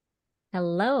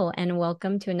Hello, and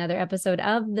welcome to another episode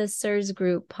of the CIRS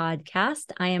Group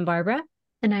podcast. I am Barbara,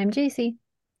 And I'm Jacie.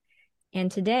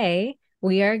 and today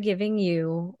we are giving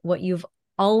you what you've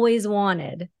always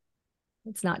wanted.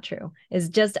 It's not true. It's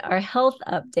just our health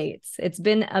updates. It's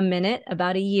been a minute,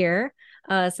 about a year,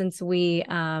 since we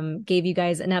gave you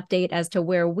guys an update as to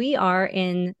where we are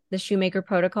in the Shoemaker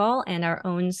protocol and our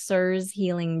own CIRS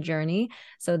healing journey.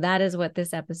 So that is what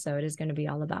this episode is going to be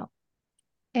all about.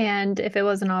 And if it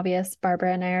wasn't obvious,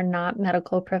 Barbara and I are not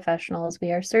medical professionals.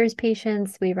 We are CIRS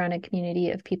patients. We run a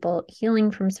community of people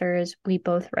healing from CIRS. We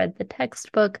both read the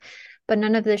textbook, but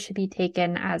none of this should be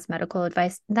taken as medical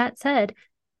advice. That said,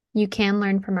 you can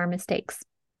learn from our mistakes.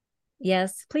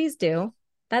 Yes, please do.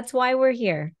 That's why we're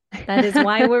here. That is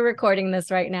why we're recording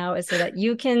this right now, is so that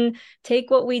you can take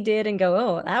what we did and go,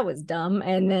 oh, that was dumb,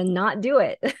 and then not do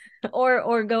it.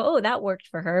 or go, oh, that worked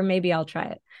for her. Maybe I'll try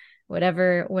it.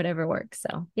 Whatever works.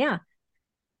 So yeah,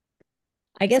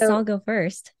 I guess So, I'll go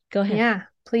first. Go ahead. yeah,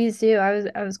 please do.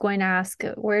 I was going to ask,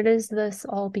 where does this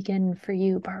all begin for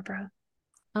you, Barbara?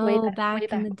 Way Oh, back, way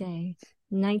back in back. the day,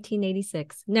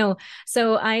 1986. No,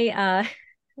 so I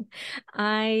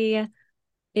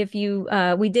if you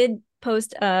we did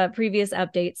post previous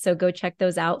updates, so go check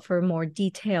those out for more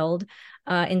detailed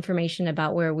information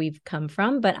about where we've come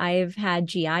from. But I've had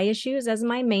GI issues as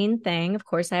my main thing. Of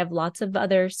course, I have lots of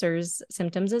other CIRS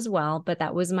symptoms as well, but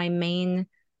that was my main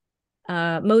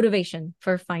motivation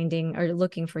for finding or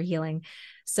looking for healing.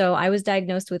 So I was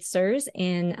diagnosed with CIRS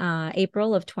in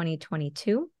April of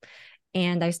 2022,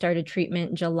 and I started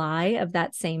treatment in July of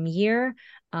that same year.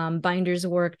 Binders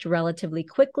worked relatively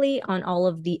quickly on all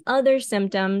of the other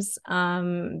symptoms,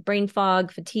 brain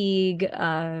fog, fatigue,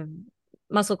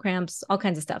 muscle cramps, all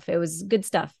kinds of stuff. It was good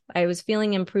stuff. I was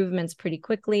feeling improvements pretty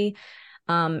quickly.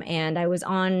 And I was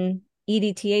on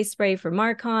EDTA spray for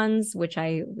Marcons, which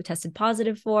I tested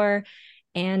positive for.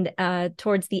 And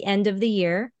towards the end of the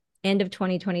year, end of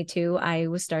 2022, I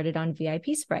was started on VIP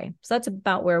spray. So that's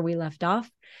about where we left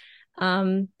off.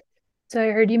 Um, So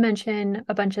I heard you mention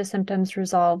a bunch of symptoms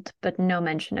resolved, but no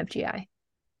mention of GI.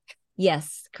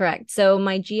 yes, correct. So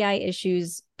my GI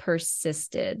issues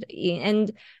persisted. And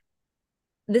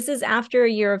this is after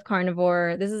a year of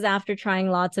carnivore. This is after trying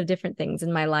lots of different things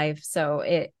in my life. So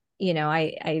I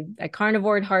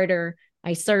carnivored harder.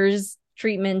 I CIRS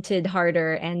treatmented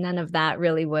harder, and none of that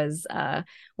really was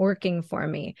working for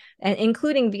me. And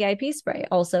including VIP spray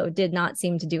also did not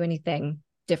seem to do anything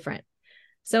different.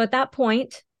 So at that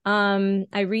point, I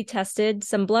retested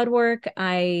some blood work.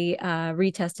 I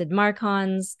retested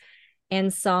Marcons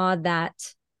and saw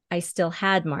that I still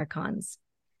had Marcons.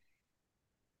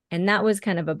 And that was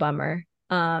kind of a bummer.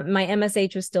 My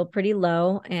MSH was still pretty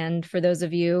low. And for those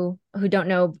of you who don't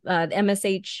know, the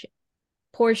MSH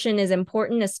portion is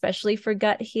important, especially for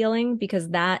gut healing, because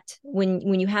that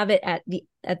when you have it at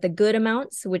the good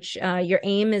amounts, which your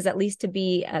aim is at least to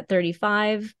be at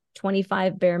 35,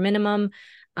 25 bare minimum.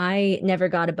 I never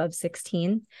got above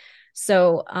 16.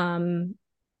 So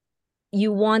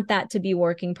you want that to be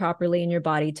working properly in your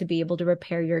body to be able to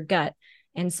repair your gut.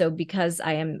 And so because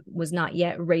was not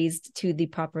yet raised to the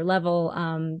proper level,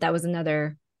 that was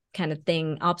another kind of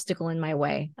obstacle in my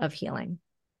way of healing.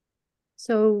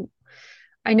 So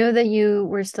I know that you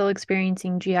were still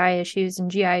experiencing GI issues, and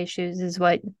GI issues is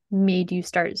what made you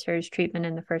start CIRS treatment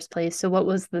in the first place. So what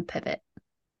was the pivot?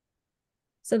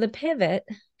 So the pivot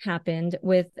happened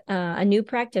with a new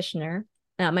practitioner.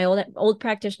 My old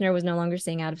practitioner was no longer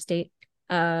seeing out of state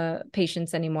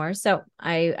patients anymore. So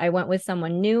I went with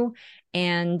someone new,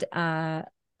 and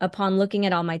upon looking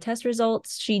at all my test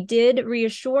results, she did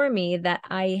reassure me that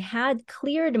I had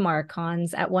cleared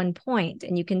Marcons at one point,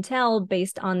 and you can tell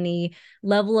based on the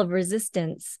level of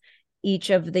resistance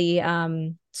each of the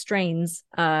strains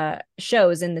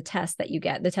shows in the test that you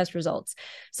get, the test results.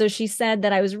 So she said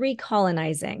that I was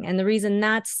recolonizing. And the reason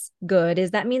that's good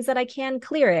is that means that I can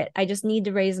clear it. I just need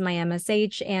to raise my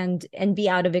MSH and be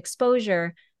out of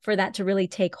exposure for that to really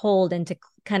take hold and to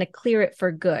kind of clear it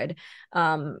for good.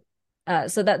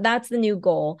 So that's the new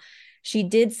goal. She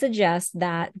did suggest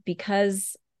that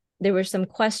because there were some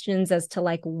questions as to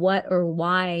like what or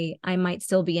why I might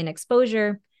still be in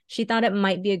exposure, she thought it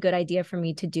might be a good idea for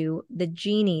me to do the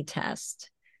Genie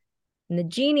test. And the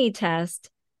Genie test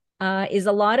is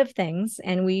a lot of things,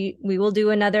 and we will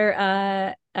do another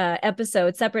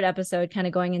separate episode, kind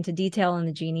of going into detail on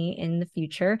the Genie in the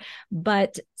future.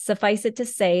 But suffice it to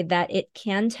say that it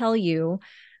can tell you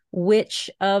which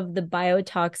of the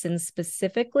biotoxins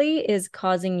specifically is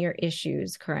causing your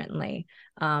issues currently.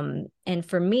 And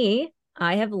for me,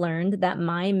 I have learned that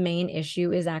my main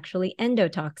issue is actually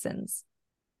endotoxins.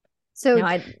 So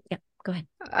Now, yeah. Go ahead.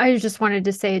 I just wanted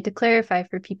to say, to clarify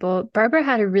for people, Barbara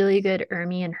had a really good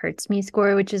ERMI and HERTSMI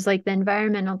score, which is like the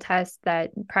environmental test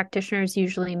that practitioners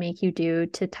usually make you do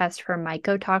to test for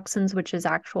mycotoxins, which is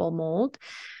actual mold.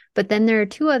 But then there are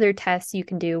two other tests you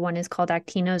can do. One is called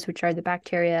actinos, which are the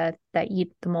bacteria that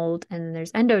eat the mold. And then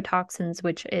there's endotoxins,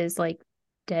 which is like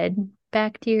dead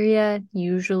bacteria,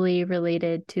 usually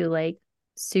related to like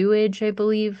sewage, I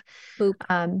believe. Poop.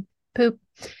 Poop. Poop.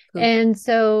 And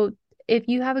so if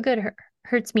you have a good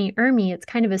Hertzme ERMI, it's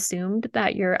kind of assumed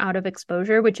that you're out of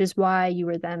exposure, which is why you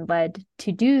were then led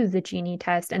to do the Genie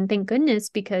test. And thank goodness,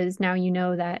 because now you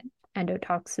know that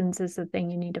endotoxins is the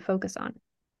thing you need to focus on.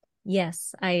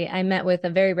 Yes, I met with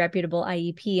a very reputable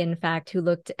IEP, in fact, who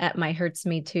looked at my Hertz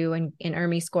Me Too and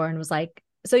ERMI score and was like,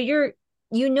 "So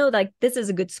like this is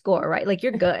a good score, right? Like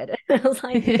you're good." I was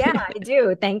like, "Yeah, I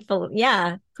do. Thankful.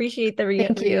 Yeah, appreciate the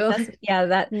Thank you. reassessment.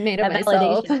 Yeah, Made it that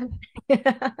myself. validation."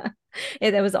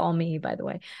 That was all me, by the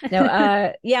way.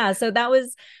 No, yeah. So that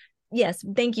was yes.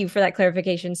 Thank you for that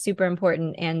clarification. Super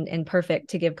important and perfect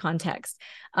to give context.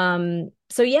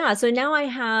 So yeah. So now I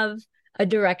have a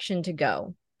direction to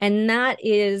go. And that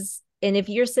is, and if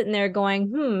you're sitting there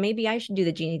going, maybe I should do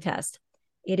the Genie test,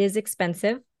 it is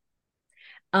expensive.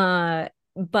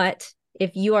 But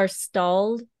if you are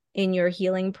stalled in your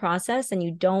healing process and you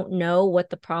don't know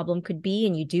what the problem could be,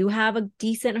 and you do have a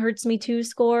decent Hurts Me Too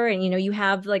score, and you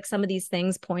have like some of these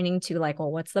things pointing to like,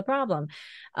 well, what's the problem?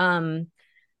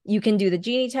 You can do the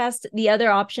Genie test. The other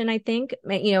option, I think,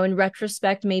 in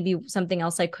retrospect, maybe something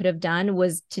else I could have done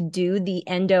was to do the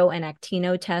endo and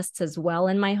actino tests as well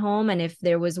in my home. And if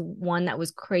there was one that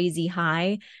was crazy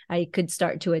high, I could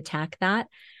start to attack that.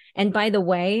 And by the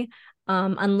way,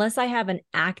 unless I have an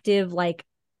active, like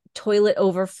toilet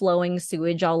overflowing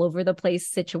sewage all over the place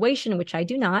situation, which I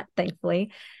do not,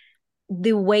 thankfully,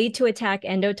 the way to attack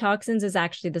endotoxins is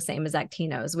actually the same as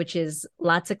actinos, which is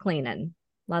lots of cleaning.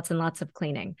 Lots and lots of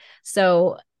cleaning.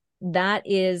 So that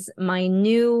is my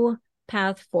new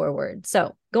path forward.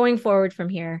 So going forward from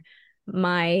here,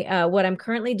 my what I'm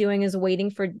currently doing is waiting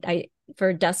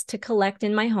for dust to collect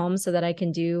in my home so that I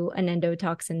can do an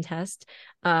endotoxin test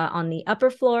on the upper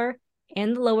floor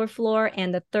and the lower floor,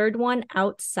 and the third one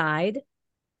outside.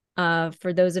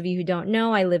 For those of you who don't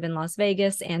know, I live in Las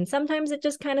Vegas, and sometimes it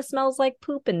just kind of smells like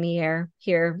poop in the air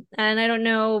here. And I don't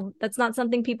know, that's not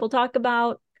something people talk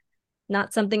about,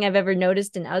 not something I've ever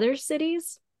noticed in other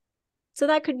cities. So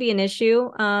that could be an issue.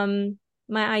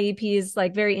 My IEP is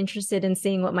like very interested in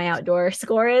seeing what my outdoor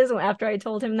score is after I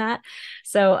told him that.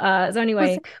 So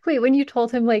anyway. Wait, when you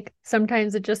told him like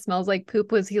sometimes it just smells like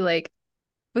poop, was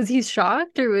he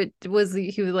shocked, or was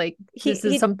he was like, this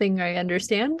is something I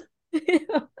understand?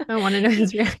 I want to know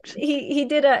his reaction. He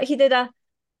did a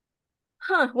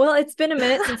well, it's been a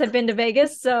minute since I've been to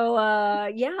Vegas, so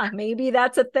yeah, maybe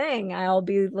that's a thing. I'll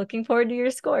be looking forward to your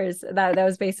scores. That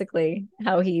was basically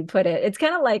how he put it. It's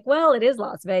kind of like, well, it is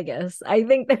Las Vegas. I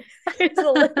think there's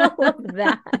a little of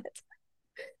that.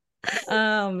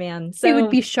 Oh man. So he would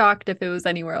be shocked if it was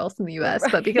anywhere else in the US,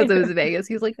 right. But because it was Vegas,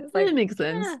 he was like, it makes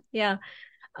sense. Yeah.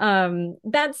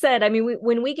 That said, I mean,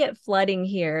 when we get flooding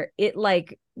here,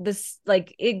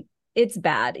 it's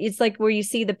bad. It's like where you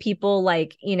see the people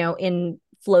like, in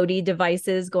floaty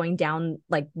devices going down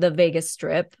like the Vegas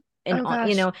Strip, and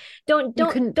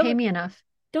don't pay me enough.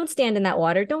 Don't stand in that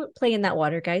water. Don't play in that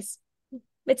water, guys.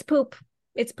 It's poop.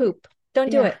 It's poop. Don't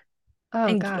do it.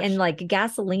 Oh gosh. And like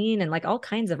gasoline and like all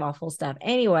kinds of awful stuff.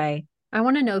 Anyway, I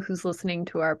want to know who's listening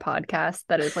to our podcast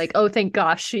that is like, oh, thank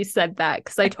gosh she said that,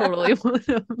 because I totally want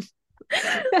to.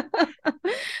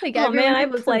 Like, oh man, I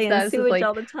play in sewage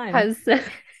all the time.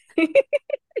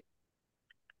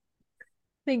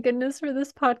 Thank goodness for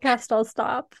this podcast. I'll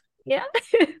stop. Yeah.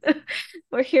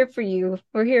 We're here for you.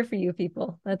 We're here for you,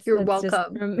 people. You're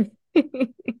welcome.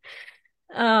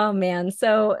 Oh man.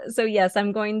 So yes,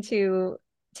 I'm going to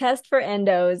test for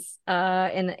endos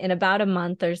in about a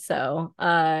month or so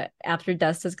after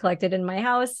dust is collected in my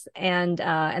house, and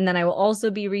then I will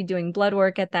also be redoing blood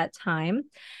work at that time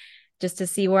just to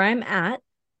see where I'm at,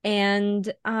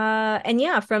 and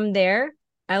yeah, from there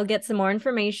I'll get some more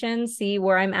information, see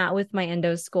where I'm at with my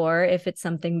endo score, if it's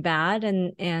something bad,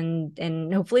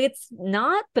 and hopefully it's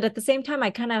not, but at the same time I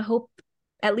kind of hope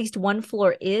at least one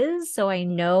floor is, so I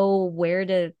know where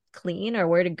to clean or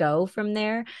where to go from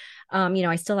there.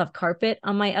 I still have carpet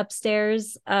on my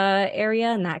upstairs area,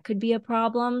 and that could be a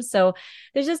problem. So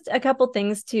there's just a couple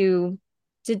things to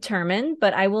determine,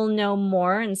 but I will know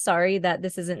more. And sorry that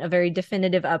this isn't a very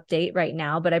definitive update right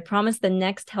now, but I promise the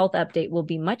next health update will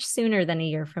be much sooner than a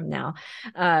year from now.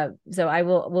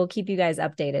 So we'll keep you guys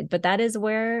updated, but that is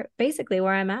basically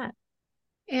where I'm at.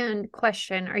 And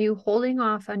question, are you holding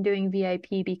off on doing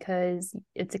VIP because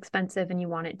it's expensive and you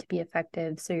want it to be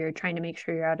effective? So you're trying to make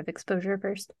sure you're out of exposure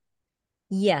first?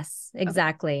 Yes, Okay.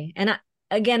 exactly. And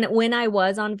again, when I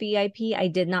was on VIP, I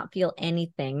did not feel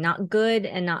anything, not good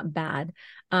and not bad.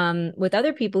 With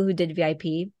other people who did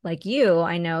VIP, like you,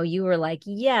 I know you were like,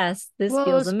 yes, this Well,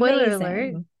 feels spoiler alert.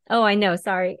 amazing. Oh, I know.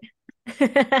 Sorry. All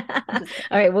Just kidding.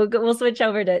 right, we'll switch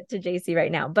over to Jacie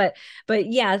right now. But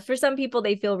yeah, for some people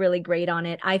they feel really great on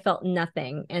it. I felt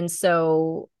nothing. And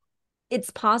so it's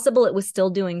possible it was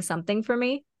still doing something for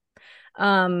me,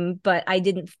 but I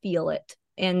didn't feel it.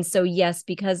 And so yes,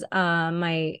 because of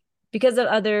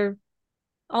other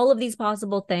all of these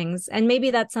possible things, and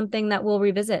maybe that's something that we'll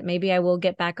revisit. Maybe I will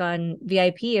get back on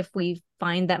VIP if we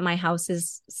find that my house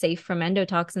is safe from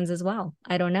endotoxins as well.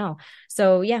 I don't know.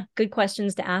 So yeah, good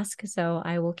questions to ask. So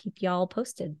I will keep y'all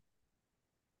posted.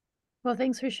 Well,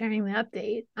 thanks for sharing the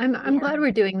update. I'm Yeah. glad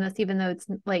we're doing this, even though it's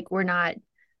like we're not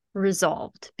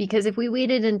resolved. Because if we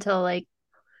waited until like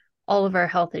all of our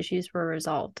health issues were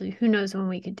resolved, who knows when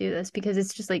we could do this? Because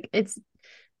it's just like it's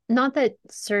not that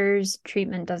SIRS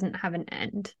treatment doesn't have an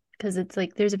end, because it's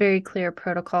like there's a very clear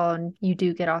protocol and you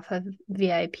do get off of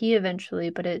VIP eventually,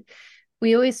 but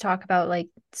we always talk about like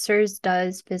SIRS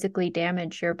does physically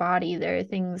damage your body. There are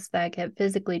things that get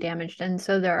physically damaged, and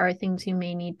so there are things you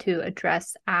may need to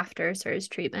address after SIRS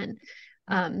treatment.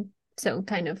 So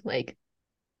kind of like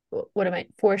what am I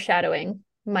foreshadowing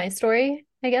my story,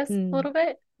 I guess, a Mm, little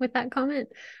bit with that comment.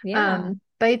 yeah.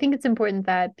 But I think it's important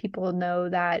that people know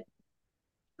that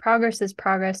progress is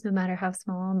progress, no matter how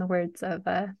small, in the words of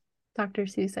Dr.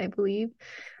 Seuss, I believe.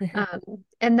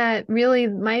 And that really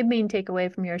my main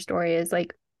takeaway from your story is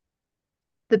like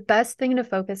the best thing to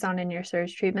focus on in your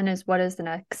SIRS treatment is what is the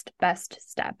next best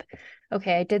step.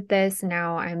 Okay, I did this,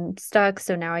 now I'm stuck,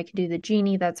 so now I can do the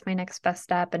genie. That's my next best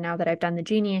step. And now that I've done the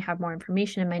genie, I have more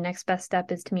information, and my next best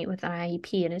step is to meet with an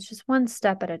IEP. And it's just one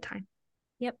step at a time.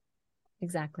 Yep.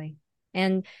 Exactly.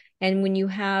 And when you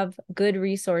have good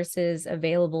resources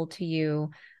available to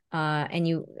you,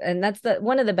 and that's the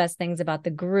one of the best things about the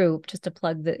group, just to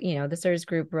plug the SIRS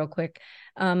group real quick.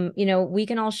 We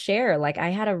can all share. Like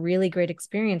I had a really great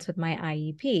experience with my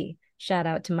IEP. Shout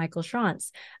out to Michael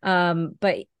Schrantz.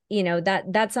 But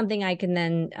that's something I can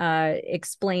then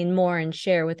explain more and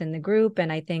share within the group.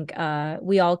 And I think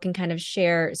we all can kind of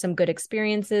share some good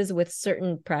experiences with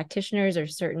certain practitioners or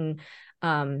certain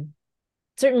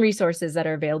resources that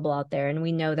are available out there, and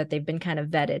we know that they've been kind of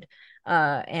vetted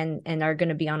and are going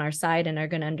to be on our side and are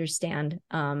going to understand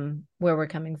where we're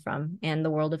coming from and the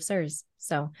world of SIRS.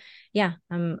 So yeah,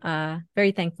 I'm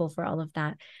very thankful for all of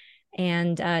that.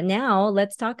 And now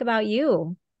let's talk about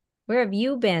you. Where have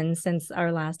you been since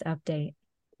our last update?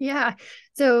 Yeah.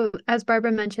 So as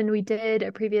Barbara mentioned, we did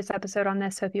a previous episode on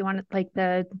this. So if you want like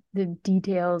the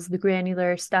details, the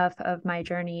granular stuff of my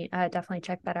journey, definitely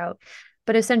check that out.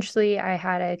 But essentially, I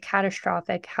had a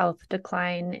catastrophic health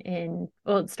decline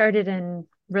it started in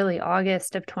really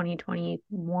August of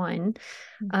 2021.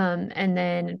 And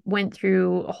then went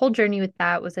through a whole journey with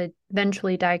that, was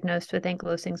eventually diagnosed with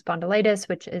ankylosing spondylitis,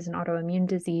 which is an autoimmune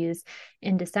disease,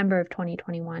 in December of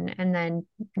 2021. And then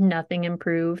nothing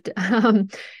improved.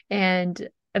 And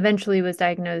eventually was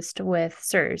diagnosed with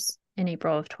SIRS in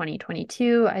April of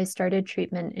 2022. I started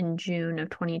treatment in June of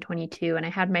 2022, and I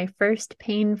had my first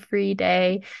pain-free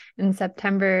day in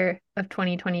September of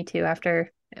 2022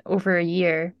 after over a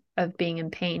year of being in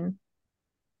pain.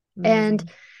 And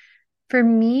Amazing. for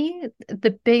me,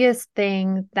 the biggest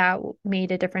thing that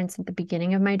made a difference at the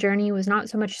beginning of my journey was not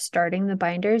so much starting the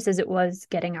binders as it was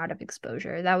getting out of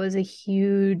exposure. That was a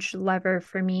huge lever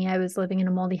for me. I was living in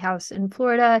a moldy house in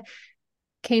Florida,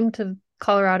 came to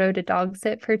Colorado to dog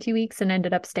sit for 2 weeks, and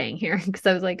ended up staying here because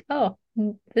I was like, oh,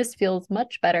 this feels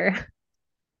much better.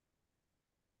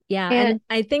 Yeah, and And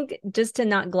I think just to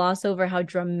not gloss over how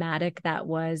dramatic that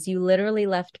was, you literally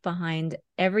left behind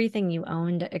everything you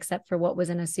owned except for what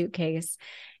was in a suitcase,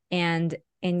 and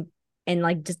and and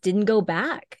like just didn't go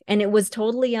back. And it was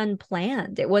totally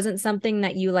unplanned. It wasn't something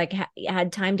that you like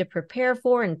had time to prepare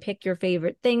for and pick your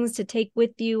favorite things to take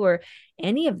with you or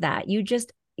any of that. You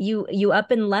just you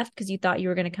up and left because you thought you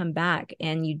were going to come back,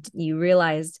 and you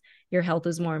realized your health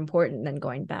was more important than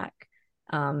going back.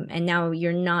 And now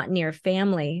you're not near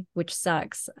family, which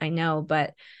sucks, I know,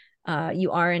 but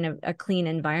you are in a clean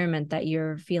environment that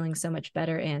you're feeling so much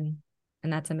better in,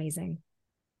 and that's amazing.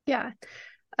 yeah,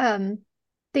 um,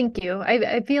 thank you.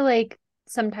 I feel like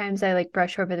sometimes I like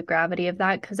brush over the gravity of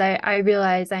that because I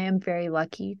realize I am very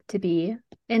lucky to be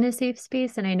in a safe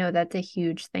space. And I know that's a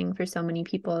huge thing for so many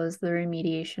people is the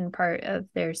remediation part of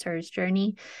their SIRS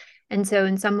journey. And so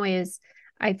in some ways,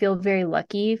 I feel very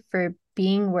lucky for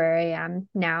being where I am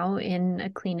now in a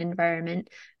clean environment.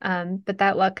 But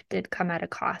that luck did come at a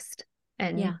cost.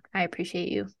 And Yeah. I appreciate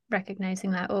you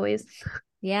recognizing that always.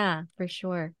 Yeah, for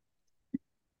sure.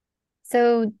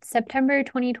 So, September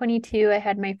 2022, I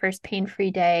had my first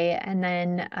pain-free day, and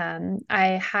then I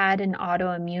had an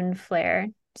autoimmune flare.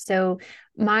 So,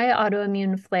 my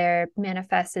autoimmune flare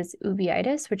manifests as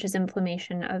uveitis, which is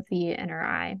inflammation of the inner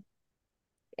eye.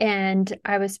 And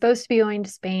I was supposed to be going to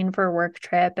Spain for a work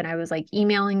trip, and I was like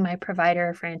emailing my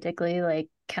provider frantically, like,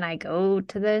 can I go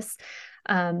to this?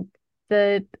 Um,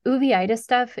 the uveitis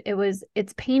stuff,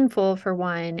 it's painful for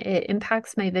one, it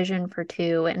impacts my vision for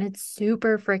two, and it's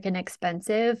super freaking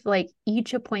expensive. Like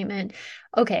each appointment,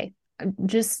 okay,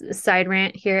 just side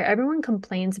rant here. Everyone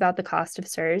complains about the cost of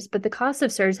CIRS, but the cost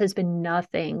of CIRS has been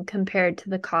nothing compared to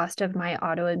the cost of my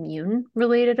autoimmune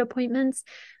related appointments.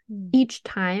 Mm. Each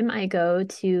time I go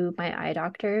to my eye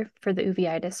doctor for the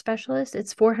uveitis specialist,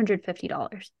 it's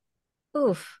 $450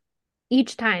 Oof.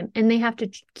 each time. And they have to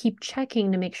keep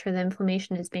checking to make sure the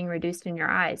inflammation is being reduced in your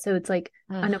eye. So it's like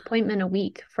an Ugh, appointment a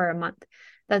week for a month.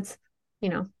 That's, you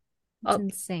know, it's oh,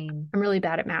 insane. I'm really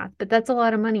bad at math, but that's a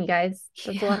lot of money, guys.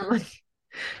 That's a lot Yeah. of money.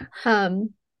 Um,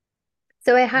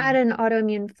 so I Wow. had an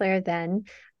autoimmune flare then,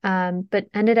 but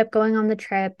ended up going on the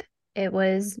trip. It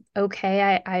was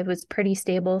okay. I was pretty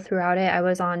stable throughout it. I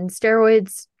was on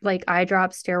steroids, like eye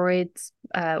drop steroids,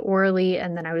 orally,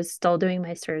 and then I was still doing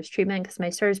my CIRS treatment because my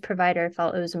CIRS provider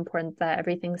felt it was important that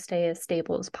everything stay as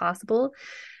stable as possible.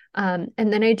 And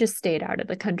then I just stayed out of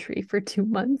the country for 2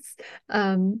 months,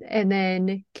 and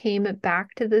then came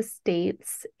back to the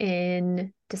States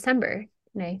in December.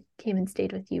 And I came and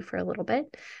stayed with you for a little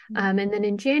bit. And then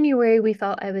in January, we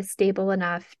felt I was stable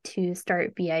enough to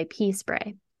start VIP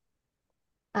spray.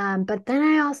 But then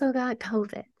I also got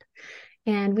COVID.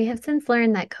 And we have since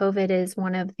learned that COVID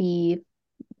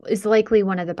is likely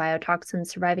one of the biotoxins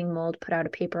surviving mold, put out a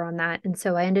paper on that. And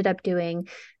so I ended up doing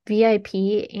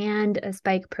VIP and a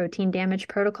spike protein damage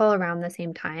protocol around the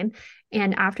same time.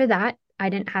 And after that, I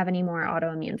didn't have any more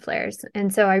autoimmune flares.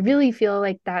 And so I really feel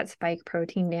like that spike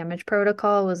protein damage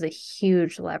protocol was a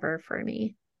huge lever for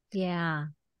me. Yeah.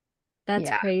 That's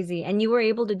Yeah. crazy. And you were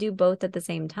able to do both at the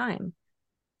same time,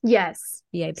 Yes.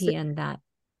 So, VIP and that.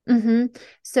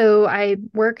 so I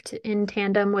worked in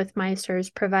tandem with my CIRS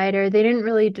provider. They didn't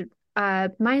really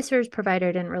my CIRS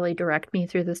provider didn't really direct me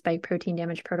through the spike protein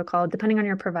damage protocol. Depending on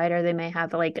your provider, they may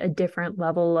have like a different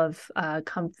level of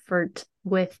comfort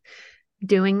with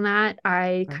doing that.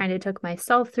 I Right. kind of took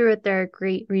myself through it. There are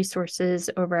great resources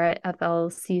over at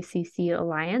FLCCC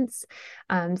Alliance.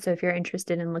 So if you're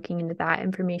interested in looking into that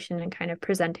information and kind of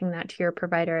presenting that to your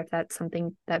provider, if that's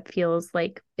something that feels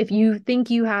like, if you think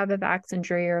you have a vax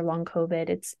injury or long COVID,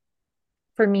 it's,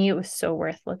 for me, it was so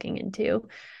worth looking into.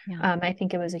 Yeah. I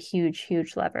think it was a huge,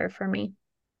 huge lever for me.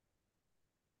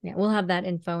 Yeah. We'll have that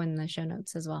info in the show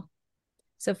notes as well.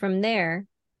 So from there,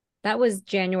 that was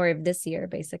January of this year,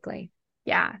 basically.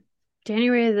 Yeah,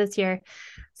 January of this year.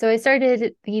 So I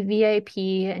started the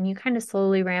VIP, and you kind of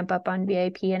slowly ramp up on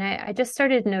VIP. And I just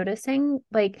started noticing,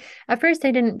 like, at first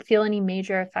I didn't feel any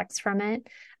major effects from it.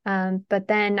 But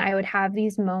then I would have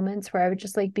these moments where I would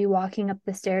just like be walking up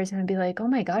the stairs and I'd be like, oh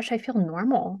my gosh, I feel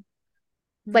normal.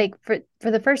 Mm. Like for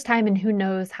the first time in who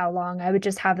knows how long, I would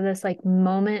just have this like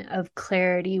moment of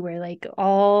clarity where like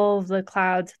all the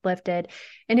clouds lifted.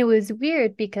 And it was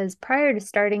weird because prior to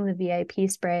starting the VIP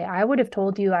spray, I would have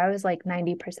told you I was like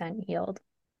 90% healed.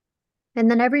 And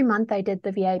then every month I did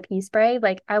the VIP spray,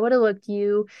 like I would have looked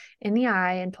you in the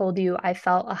eye and told you I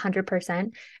felt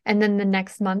 100%. And then the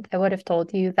next month I would have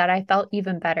told you that I felt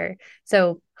even better.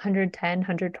 So 110,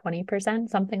 120%,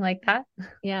 something like that. I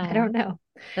Yeah. don't know.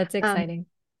 That's Um, exciting.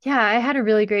 yeah, I had a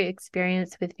really great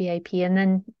experience with VIP. And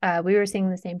then we were seeing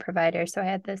the same provider. So I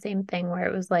had the same thing where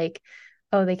it was like,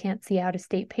 oh, they can't see out of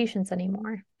state patients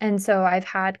anymore. And so I've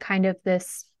had kind of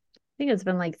this, I think it's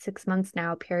been like 6 months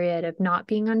now, period of not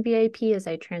being on VIP as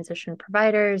I transitioned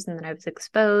providers. And then I was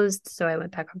exposed. So I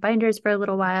went back on binders for a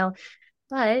little while.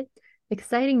 But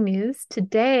exciting news.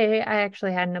 Today I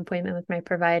actually had an appointment with my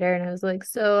provider and I was like,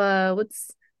 so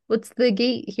what's the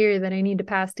gate here that I need to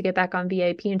pass to get back on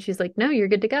VIP? And she's like, no, you're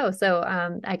good to go. So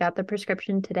I got the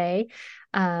prescription today.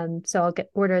 So I'll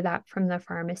order that from the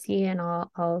pharmacy and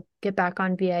I'll get back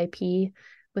on VIP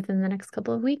within the next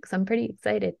couple of weeks. I'm pretty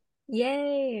excited.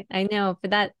 Yay. I know for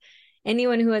that,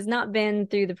 anyone who has not been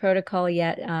through the protocol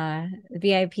yet,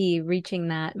 VIP reaching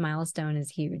that milestone is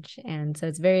huge. And so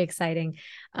it's very exciting.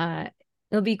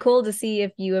 It'll be cool to see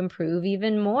if you improve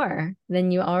even more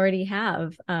than you already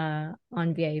have on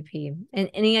VIP. And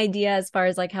any idea as far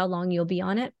as like how long you'll be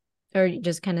on it, or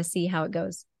just kind of see how it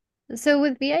goes? So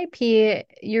with VIP,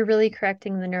 you're really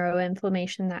correcting the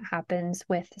neuroinflammation that happens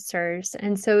with SIRS.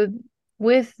 And so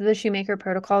with the Shoemaker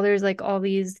protocol, there's like all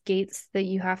these gates that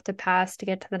you have to pass to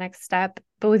get to the next step.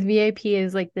 But with VIP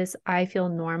is like this I feel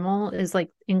normal is like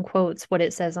in quotes what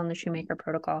it says on the Shoemaker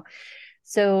protocol.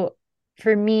 So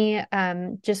for me,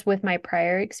 just with my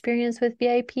prior experience with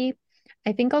VIP,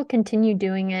 I think I'll continue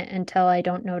doing it until I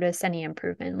don't notice any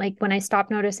improvement. Like when I stop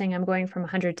noticing I'm going from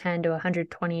 110 to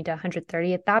 120 to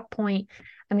 130, at that point,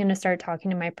 I'm going to start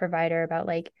talking to my provider about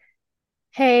like,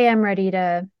 hey, I'm ready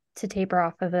to taper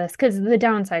off of this. Because the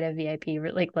downside of VIP,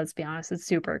 like let's be honest, it's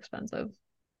super expensive.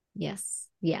 Yes.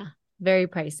 Yeah. Very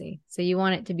pricey. So you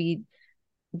want it to be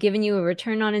giving you a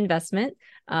return on investment,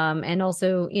 and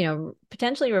also,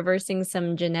 potentially reversing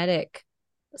some genetic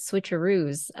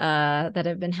switcheroos that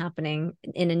have been happening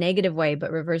in a negative way,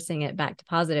 but reversing it back to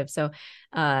positive. So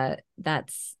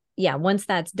that's, yeah, once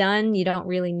that's done,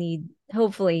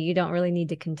 hopefully, you don't really need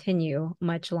to continue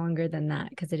much longer than that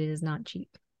because it is not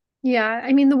cheap. Yeah,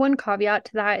 I mean, the one caveat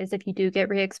to that is if you do get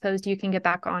re-exposed, you can get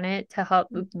back on it to help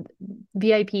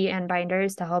VIP and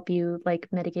binders to help you like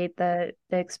mitigate the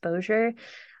exposure.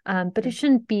 But it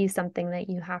shouldn't be something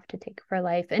that you have to take for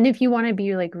life. And if you want to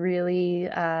be like really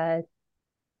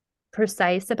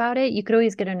precise about it, you could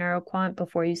always get a neuroquant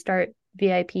before you start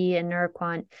VIP, and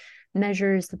neuroquant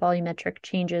measures the volumetric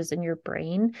changes in your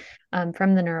brain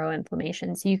from the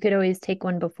neuroinflammation. So you could always take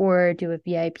one before, do a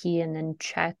VIP, and then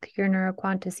check your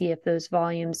neuroquant to see if those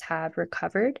volumes have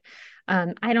recovered.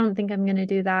 I don't think I'm going to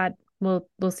do that. We'll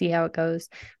see how it goes.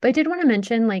 But I did want to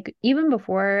mention, like, even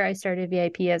before I started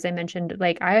VIP, as I mentioned,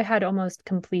 like I had almost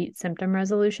complete symptom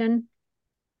resolution.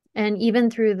 And even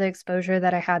through the exposure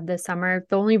that I had this summer,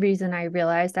 the only reason I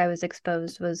realized I was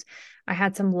exposed was I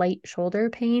had some light shoulder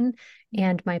pain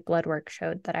and my blood work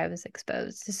showed that I was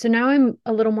exposed. So now I'm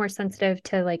a little more sensitive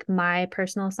to like my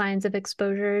personal signs of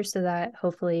exposure so that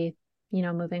hopefully,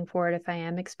 moving forward, if I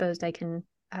am exposed, I can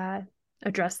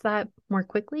address that more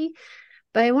quickly.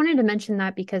 But I wanted to mention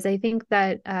that because I think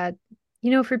that,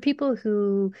 for people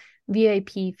who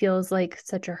VIP feels like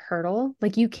such a hurdle,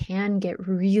 like you can get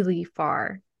really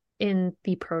far in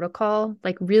the protocol,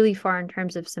 like really far in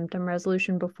terms of symptom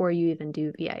resolution before you even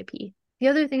do VIP. The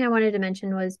other thing I wanted to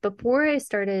mention was before I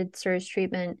started SIRS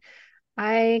treatment,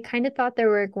 I kind of thought there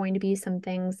were going to be some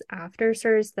things after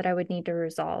SIRS that I would need to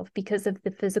resolve because of the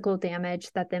physical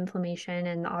damage that the inflammation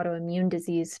and the autoimmune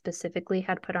disease specifically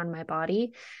had put on my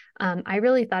body. I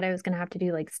really thought I was going to have to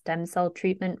do like stem cell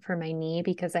treatment for my knee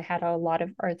because I had a lot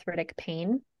of arthritic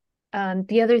pain.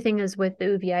 The other thing is with the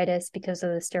uveitis, because of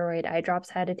the steroid eye drops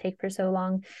I had to take for so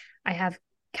long, I have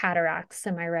cataracts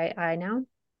in my right eye now.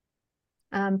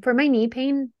 For my knee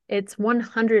pain, it's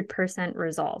 100%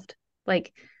 resolved.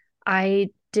 Like I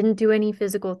didn't do any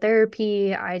physical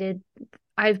therapy.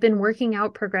 I've been working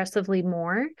out progressively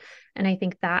more. And I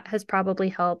think that has probably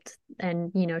helped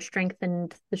and,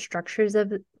 strengthened the structure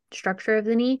of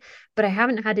the knee, but I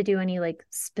haven't had to do any like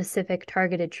specific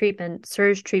targeted treatment.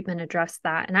 SIRS treatment addressed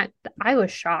that. And I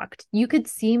was shocked. You could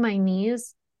see my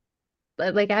knees.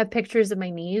 Like I have pictures of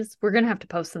my knees. We're gonna have to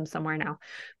post them somewhere now.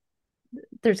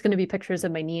 There's gonna be pictures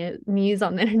of my knees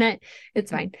on the internet.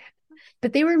 It's fine.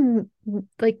 But they were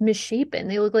like misshapen.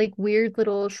 They look like weird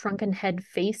little shrunken head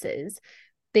faces.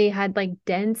 They had like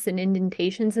dents and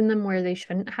indentations in them where they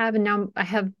shouldn't have. And now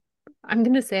I'm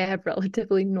gonna say I have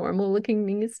relatively normal looking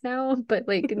knees now, but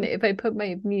like if I put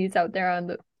my knees out there on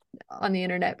the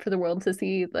internet for the world to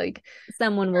see, like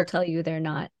Someone will tell you they're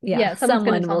not. Yeah, yeah, someone's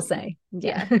gonna someone will tell me, say,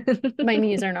 yeah. yeah, my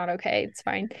knees are not okay. It's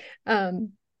fine.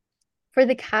 For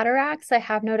the cataracts, I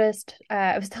have noticed,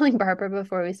 I was telling Barbara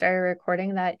before we started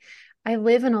recording that I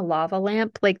live in a lava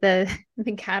lamp. Like the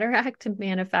cataract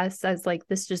manifests as like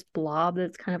this just blob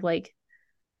that's kind of like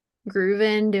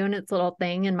grooving, doing its little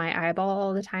thing in my eyeball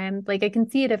all the time. Like I can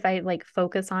see it if I like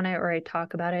focus on it or I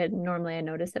talk about it. Normally I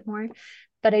notice it more.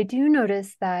 But I do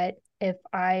notice that if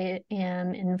I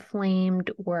am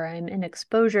inflamed or I'm in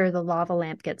exposure, the lava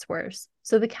lamp gets worse.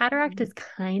 So the cataract is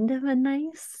kind of a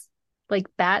nice like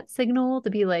bat signal to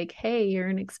be like, hey, you're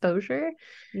in exposure.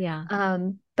 Yeah.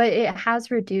 But it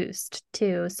has reduced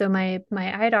too. So my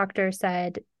eye doctor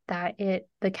said that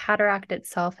the cataract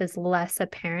itself is less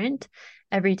apparent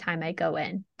every time I go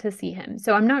in to see him.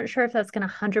 So I'm not sure if that's going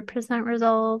to 100%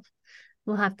 resolve.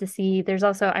 We'll have to see. There's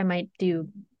also I might do,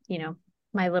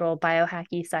 my little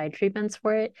biohacky side treatments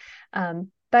for it.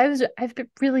 But I've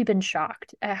really been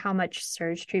shocked at how much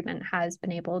SIRS treatment has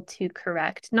been able to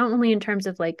correct, not only in terms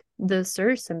of like the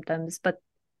SIRS symptoms, but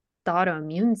the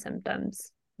autoimmune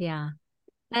symptoms. Yeah.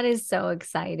 That is so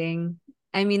exciting.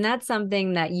 I mean, that's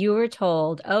something that you were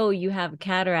told, oh, you have a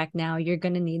cataract now, you're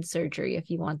going to need surgery if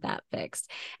you want that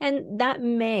fixed. And that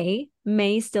may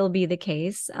still be the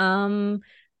case.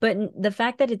 But the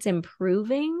fact that it's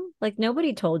improving, like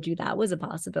nobody told you that was a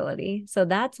possibility. So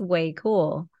that's way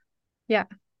cool. Yeah.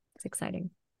 It's exciting.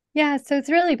 Yeah, so it's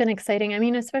really been exciting. I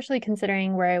mean, especially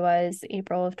considering where I was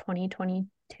April of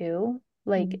 2022,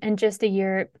 like, Mm. and just a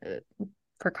year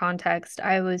for context,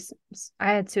 I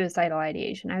had suicidal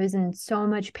ideation. I was in so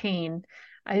much pain.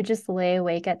 I would just lay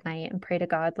awake at night and pray to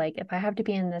God, like, if I have to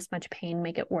be in this much pain,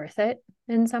 make it worth it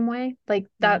in some way. Like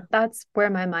Yeah. that's where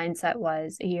my mindset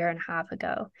was a year and a half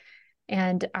ago.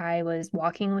 And I was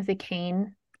walking with a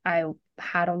cane. I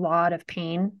had a lot of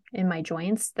pain in my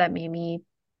joints that made me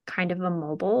kind of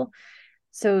immobile.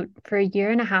 So for a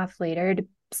year and a half later to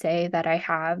say that I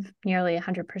have nearly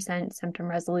 100% symptom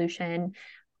resolution,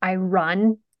 I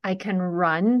can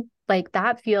run, like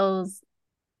that feels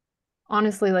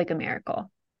honestly like a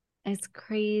miracle. It's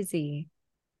crazy.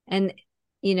 And,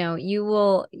 you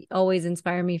will always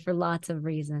inspire me for lots of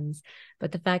reasons.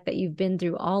 But the fact that you've been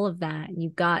through all of that and you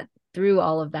got through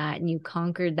all of that and you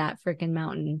conquered that freaking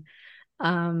mountain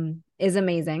is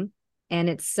amazing. And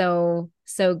it's so,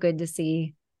 so good to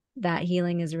see that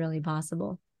healing is really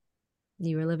possible.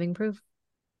 You were living proof.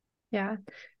 Yeah.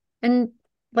 And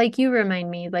like you remind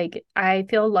me, like I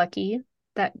feel lucky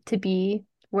that to be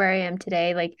where I am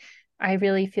today. Like I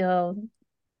really feel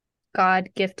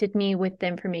God gifted me with the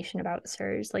information about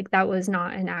CIRS. Like that was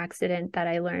not an accident that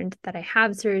I learned that I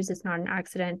have CIRS. It's not an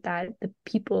accident that the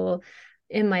people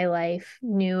in my life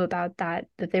knew about that,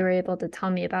 that they were able to tell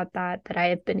me about that, that I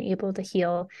have been able to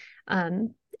heal.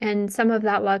 And some of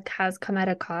that luck has come at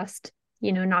a cost.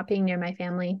 Not being near my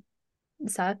family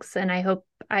sucks. And I hope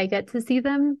I get to see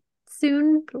them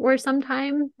soon or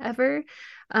sometime ever.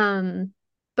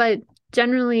 But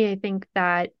generally, I think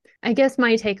that I guess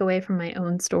my takeaway from my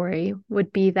own story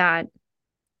would be that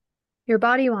your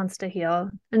body wants to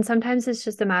heal. And sometimes it's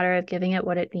just a matter of giving it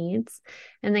what it needs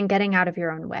and then getting out of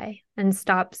your own way and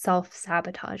stop self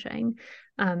sabotaging.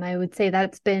 I would say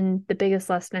that's been the biggest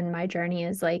lesson in my journey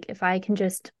is like, if I can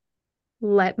just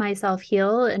let myself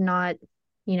heal and not,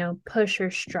 push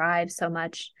or strive so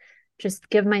much, just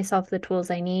give myself the tools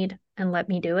I need and let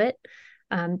me do it.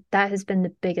 That has been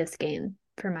the biggest gain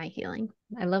for my healing.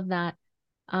 I love that.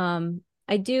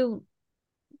 I do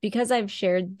because I've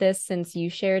shared this since you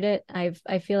shared it.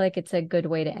 I feel like it's a good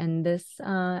way to end this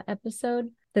episode.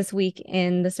 This week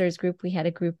in the CIRS group, we had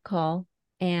a group call,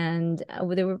 and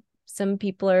there were some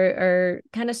people are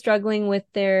kind of struggling with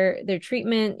their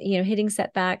treatment, hitting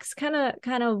setbacks, kind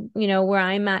of where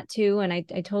I'm at too, and I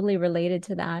totally related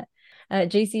to that.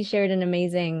 Jacie shared an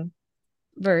amazing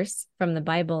verse from the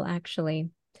Bible, actually,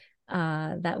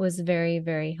 that was very,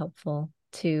 very helpful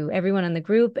to everyone in the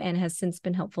group and has since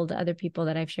been helpful to other people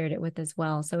that I've shared it with as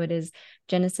well. So it is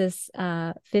Genesis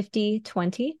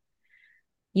 50:20.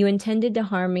 You intended to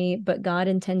harm me, but God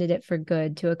intended it for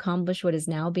good to accomplish what is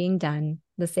now being done,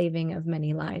 the saving of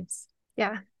many lives.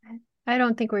 Yeah. I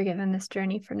don't think we're given this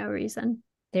journey for no reason.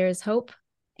 There is hope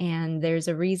and there's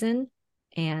a reason,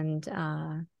 and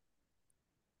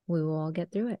we will all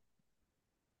get through it.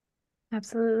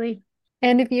 Absolutely.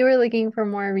 And if you are looking for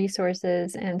more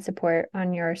resources and support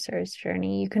on your CIRS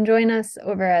journey, you can join us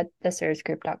over at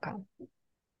theCIRSgroup.com.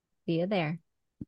 See you there.